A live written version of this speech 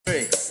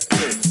3, 2,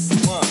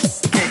 1,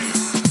 kick it.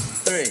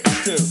 3,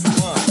 2,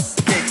 1,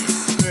 kick it.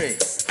 3,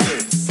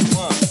 2,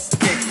 1,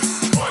 kick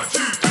it. 1, 2,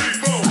 3,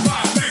 4,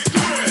 5, 6,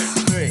 do it.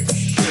 3,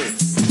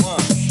 2,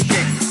 1, kick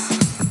it.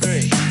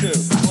 3, 2,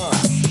 1,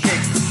 kick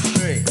it.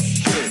 3, 2,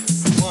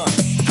 1,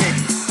 kick it. 3, 2, 1, kick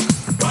it.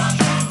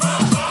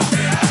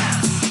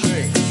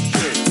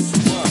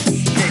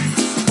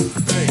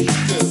 3,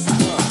 2,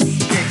 1,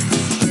 kick it.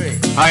 3.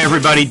 Hi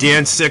everybody,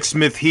 Dan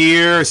Sixsmith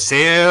here.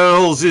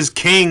 Sales is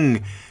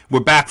king. We're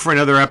back for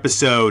another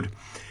episode.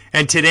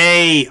 And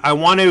today I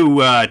want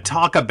to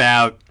talk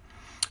about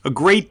a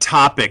great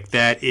topic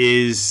that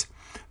is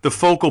the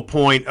focal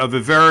point of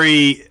a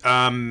very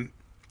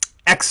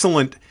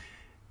excellent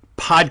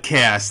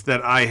podcast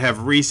that I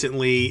have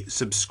recently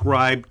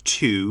subscribed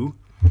to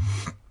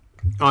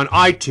on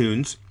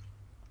iTunes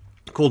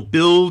called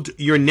Build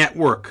Your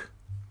Network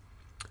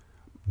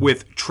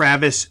with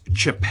Travis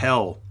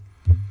Chappell.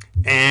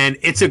 And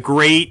it's a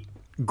great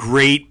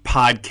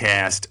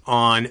podcast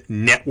on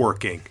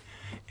networking.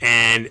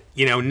 And,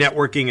 you know,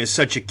 networking is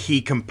such a key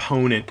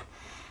component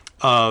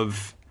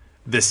of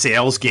the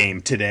sales game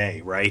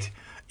today, right?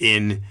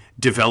 In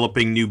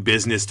developing new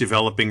business,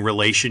 developing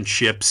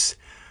relationships,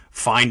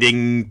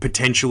 finding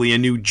potentially a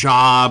new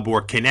job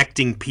or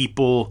connecting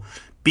people,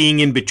 being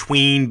in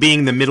between,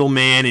 being the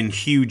middleman in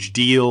huge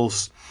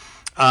deals.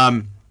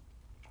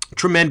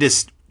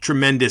 Tremendous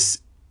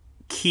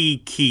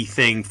key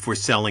thing for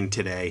selling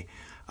today,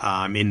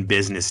 in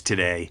business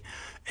today.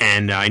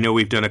 And I know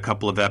we've done a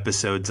couple of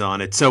episodes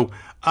on it. So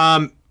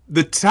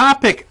the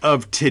topic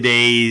of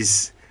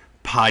today's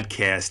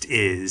podcast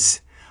is,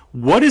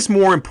 what is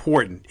more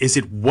important? Is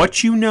it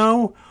what you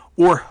know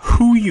or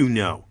who you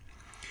know?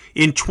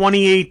 In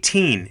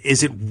 2018,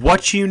 is it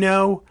what you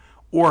know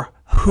or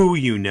who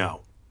you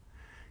know?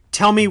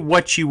 Tell me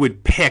what you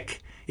would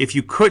pick. If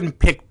you couldn't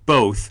pick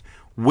both,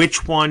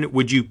 which one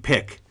would you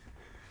pick?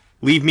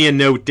 Leave me a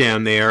note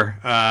down there.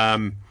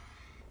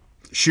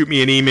 Shoot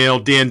me an email,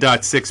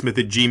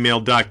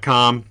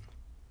 dan.sixsmith@gmail.com.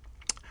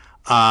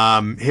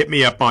 Hit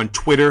me up on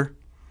Twitter.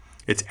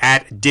 It's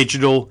at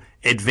Digital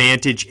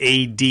Advantage,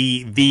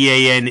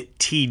 ADVANTG.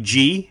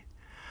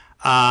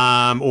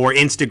 Or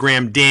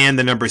Instagram, Dan,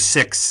 the number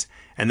 6,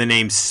 and the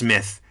name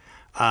Smith.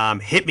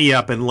 Hit me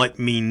up and let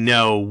me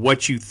know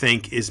what you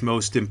think is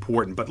most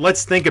important. But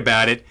let's think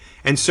about it.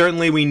 And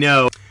certainly we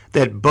know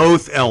that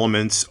both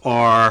elements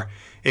are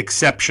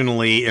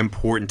exceptionally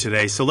important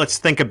today. So let's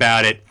think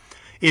about it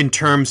in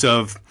terms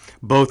of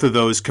both of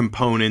those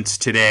components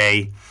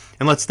today.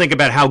 And let's think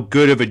about how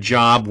good of a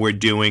job we're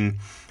doing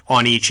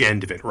on each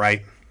end of it,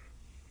 right?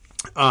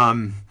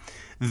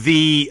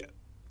 The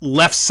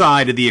left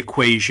side of the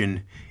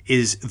equation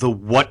is the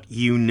what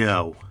you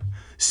know.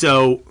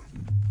 So,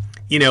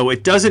 you know,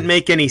 it doesn't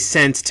make any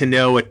sense to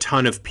know a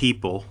ton of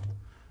people,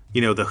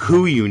 you know, the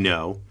who you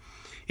know,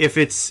 if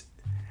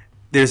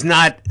there's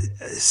not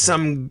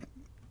some,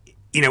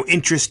 you know,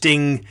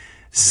 interesting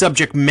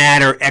subject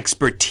matter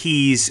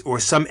expertise or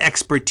some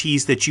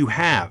expertise that you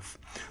have.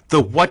 The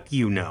what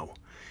you know.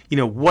 You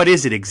know, what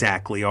is it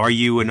exactly? Are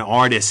you an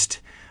artist?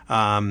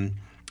 Are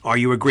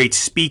you a great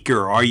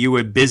speaker? Are you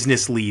a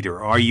business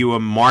leader? Are you a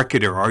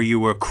marketer? Are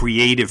you a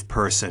creative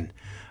person?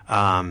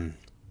 You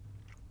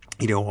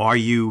know, are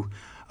you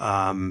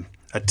a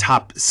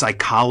top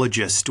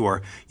psychologist?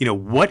 Or, you know,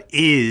 what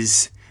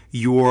is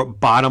your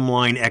bottom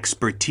line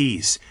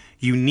expertise?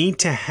 You need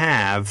to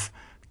have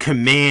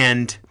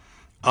command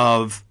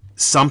of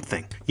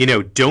something. You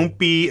know, don't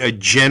be a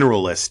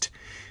generalist.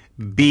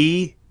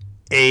 Be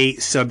a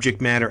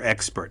subject matter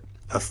expert,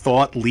 a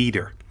thought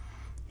leader.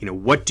 You know,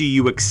 what do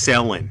you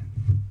excel in?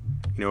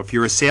 You know, if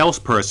you're a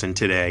salesperson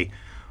today,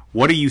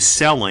 what are you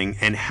selling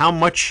and how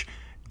much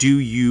do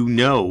you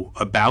know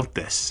about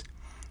this?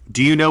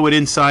 Do you know it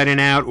inside and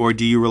out, or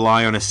do you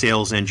rely on a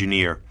sales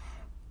engineer?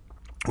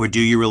 Or do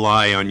you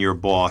rely on your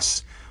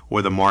boss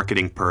or the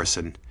marketing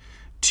person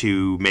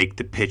to make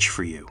the pitch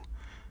for you?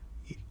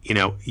 You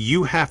know,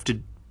 you have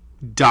to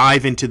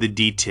dive into the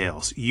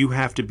details. You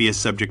have to be a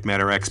subject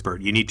matter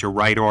expert. You need to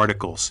write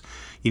articles.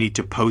 You need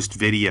to post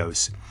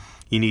videos.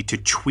 You need to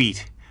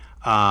tweet.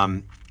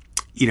 You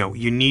know,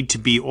 you need to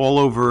be all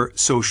over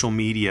social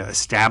media,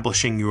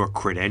 establishing your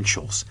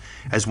credentials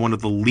as one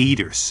of the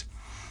leaders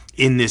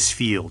in this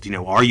field. You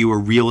know, are you a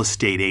real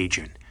estate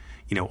agent?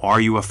 You know, are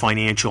you a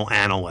financial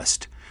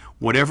analyst?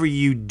 Whatever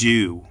you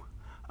do,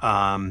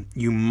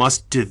 you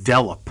must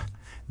develop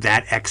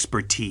that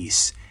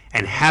expertise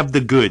and have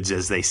the goods,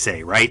 as they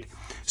say, right?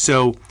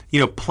 So, you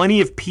know,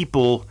 plenty of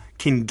people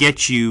can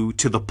get you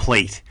to the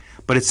plate,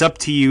 but it's up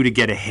to you to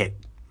get a hit.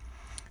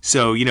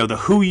 So, you know, the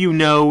who you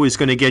know is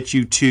going to get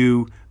you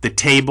to the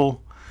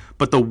table,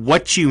 but the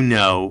what you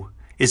know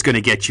is going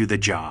to get you the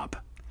job.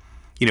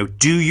 You know,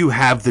 do you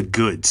have the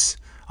goods?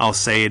 I'll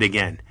say it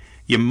again.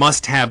 You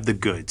must have the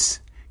goods.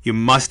 You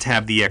must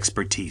have the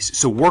expertise.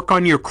 So work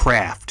on your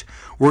craft.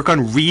 Work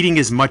on reading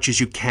as much as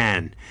you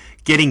can,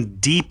 getting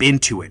deep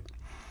into it.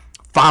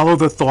 Follow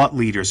the thought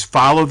leaders.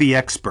 Follow the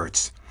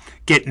experts.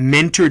 Get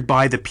mentored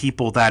by the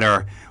people that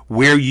are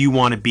where you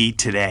want to be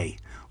today.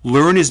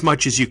 Learn as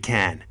much as you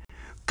can.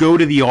 Go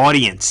to the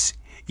audience,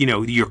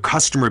 your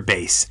customer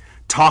base.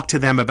 Talk to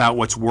them about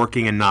what's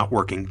working and not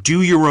working.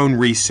 Do your own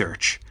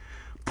research.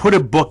 Put a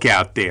book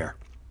out there.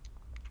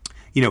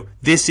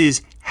 This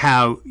is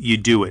how you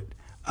do it.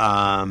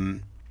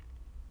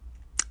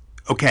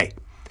 Okay,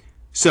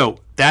 so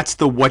that's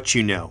the what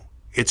you know.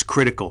 It's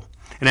critical.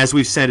 And as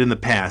we've said in the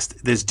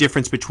past, there's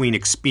difference between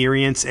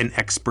experience and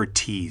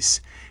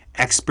expertise.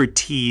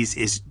 Expertise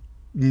is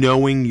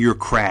knowing your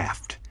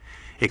craft.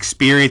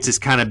 Experience has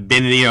kind of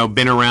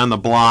been around the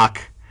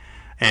block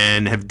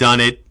and have done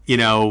it,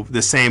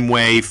 the same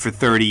way for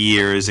 30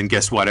 years, and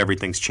guess what?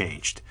 Everything's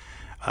changed.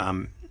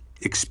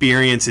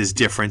 Experience is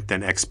different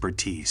than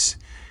expertise.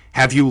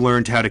 Have you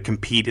learned how to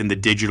compete in the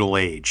digital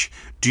age?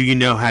 Do you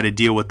know how to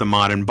deal with the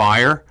modern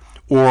buyer?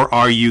 Or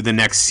are you the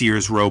next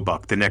Sears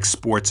Roebuck, the next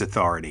Sports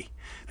Authority,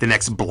 the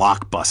next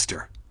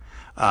Blockbuster,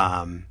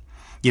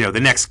 the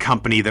next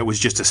company that was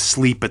just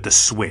asleep at the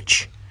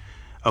switch?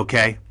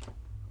 Okay?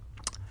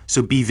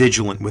 So be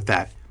vigilant with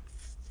that.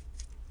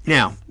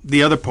 Now,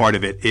 the other part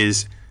of it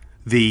is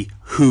the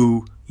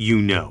who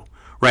you know,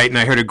 right? And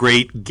I heard a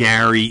great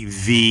Gary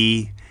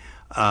V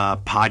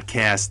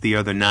podcast the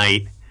other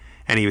night,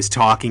 and he was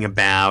talking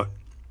about,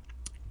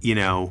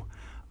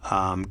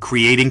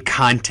 creating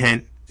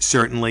content,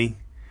 certainly,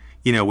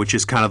 which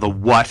is kind of the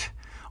what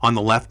on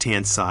the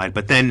left-hand side.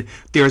 But then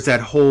there's that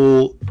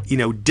whole,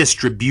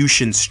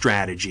 distribution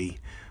strategy,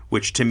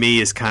 which to me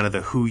is kind of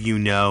the who you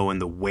know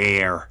and the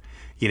where,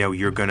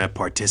 you're going to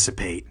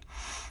participate.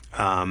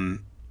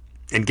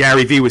 And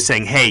Gary Vee was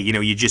saying, hey,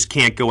 you just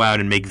can't go out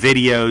and make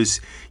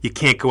videos. You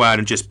can't go out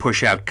and just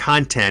push out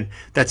content.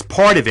 That's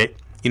part of it.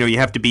 You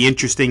have to be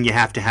interesting. You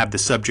have to have the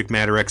subject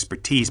matter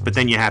expertise, but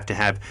then you have to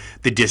have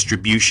the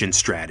distribution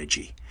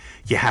strategy.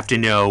 You have to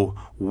know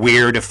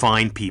where to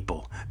find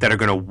people that are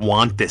going to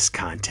want this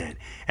content,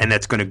 and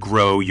that's going to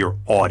grow your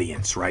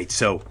audience, right?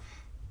 So,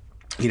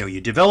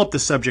 you develop the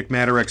subject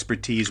matter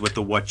expertise with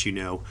the what you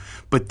know,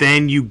 but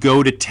then you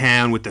go to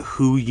town with the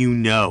who you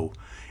know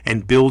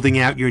and building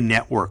out your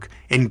network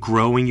and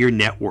growing your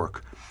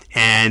network.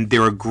 And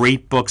there are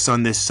great books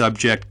on this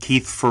subject.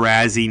 Keith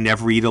Ferrazzi,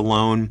 Never Eat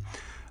Alone,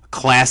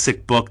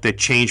 classic book that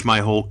changed my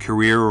whole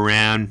career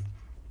around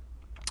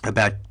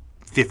about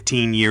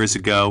 15 years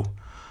ago.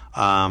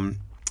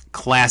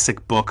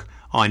 Classic book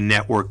on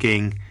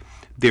networking.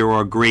 There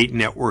are great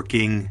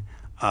networking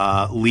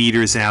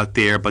leaders out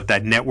there, but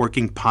that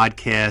networking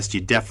podcast you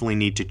definitely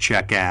need to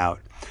check out,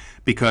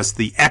 because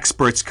the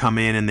experts come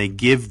in and they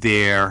give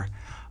their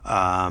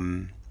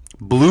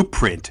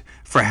blueprint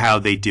for how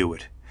they do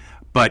it.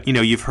 But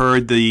you've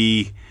heard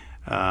the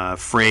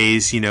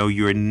phrase,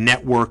 your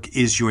network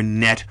is your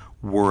net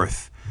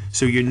worth.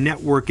 So your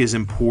network is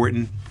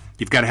important.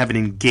 You've got to have an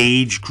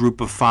engaged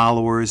group of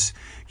followers.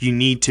 You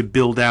need to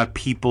build out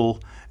people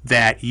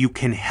that you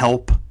can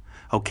help,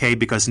 okay?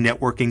 Because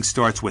networking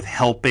starts with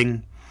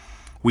helping.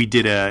 We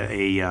did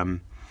a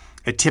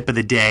tip of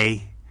the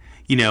day.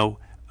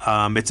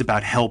 It's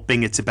about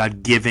helping. It's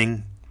about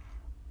giving.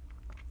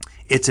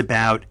 It's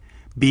about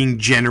being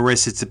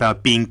generous. It's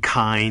about being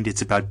kind.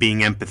 It's about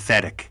being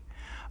empathetic.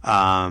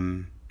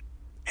 And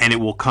it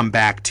will come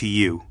back to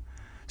you.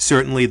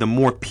 Certainly, the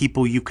more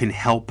people you can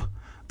help,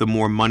 the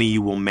more money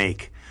you will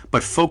make.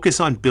 But focus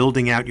on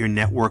building out your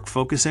network,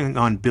 focusing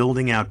on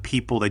building out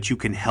people that you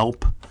can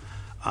help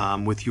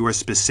with your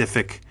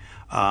specific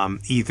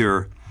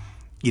either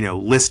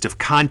list of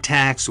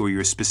contacts or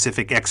your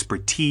specific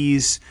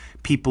expertise,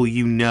 people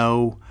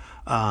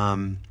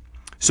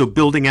so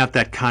building out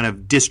that kind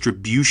of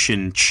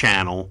distribution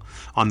channel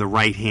on the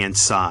right-hand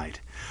side.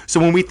 So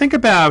when we think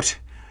about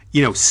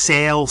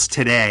sales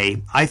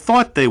today, I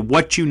thought that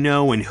what you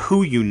know and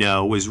who you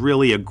know was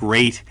really a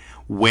great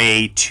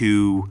way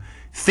to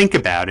think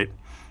about it,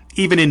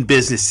 even in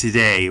business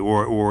today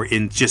or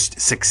in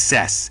just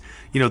success.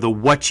 The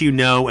what you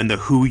know and the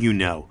who you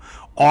know.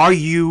 Are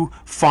you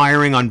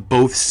firing on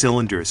both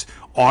cylinders?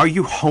 Are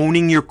you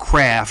honing your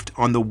craft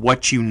on the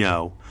what you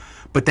know?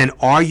 But then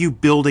are you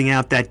building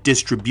out that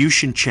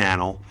distribution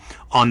channel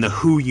on the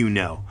who you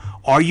know?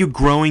 Are you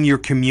growing your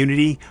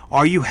community?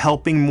 Are you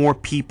helping more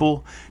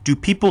people? Do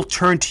people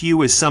turn to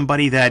you as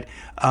somebody that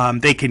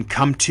they can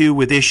come to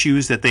with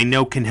issues that they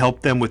know can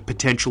help them with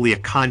potentially a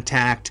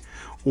contact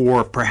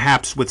or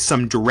perhaps with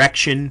some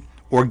direction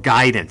or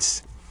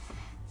guidance?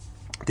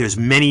 There's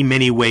many,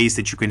 many ways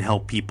that you can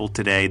help people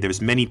today.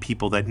 There's many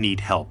people that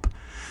need help.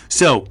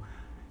 So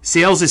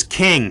sales is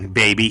king,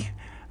 baby.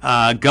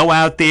 Go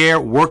out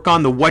there, work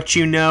on the what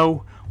you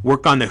know,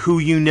 work on the who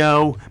you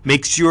know.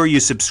 Make sure you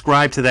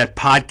subscribe to that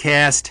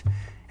podcast,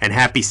 and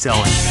happy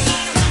selling.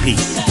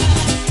 Peace.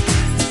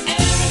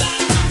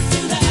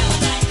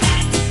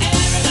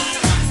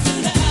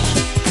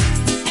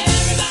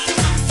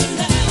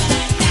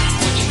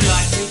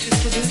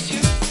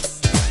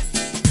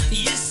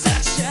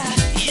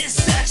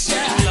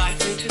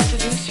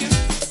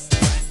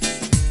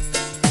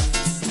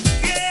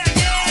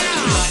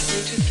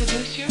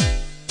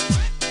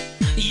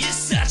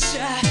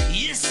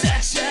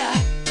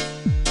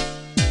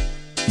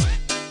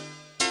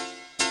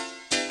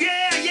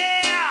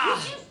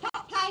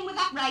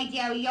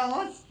 radio of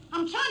yours.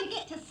 I'm trying to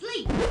get to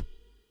sleep.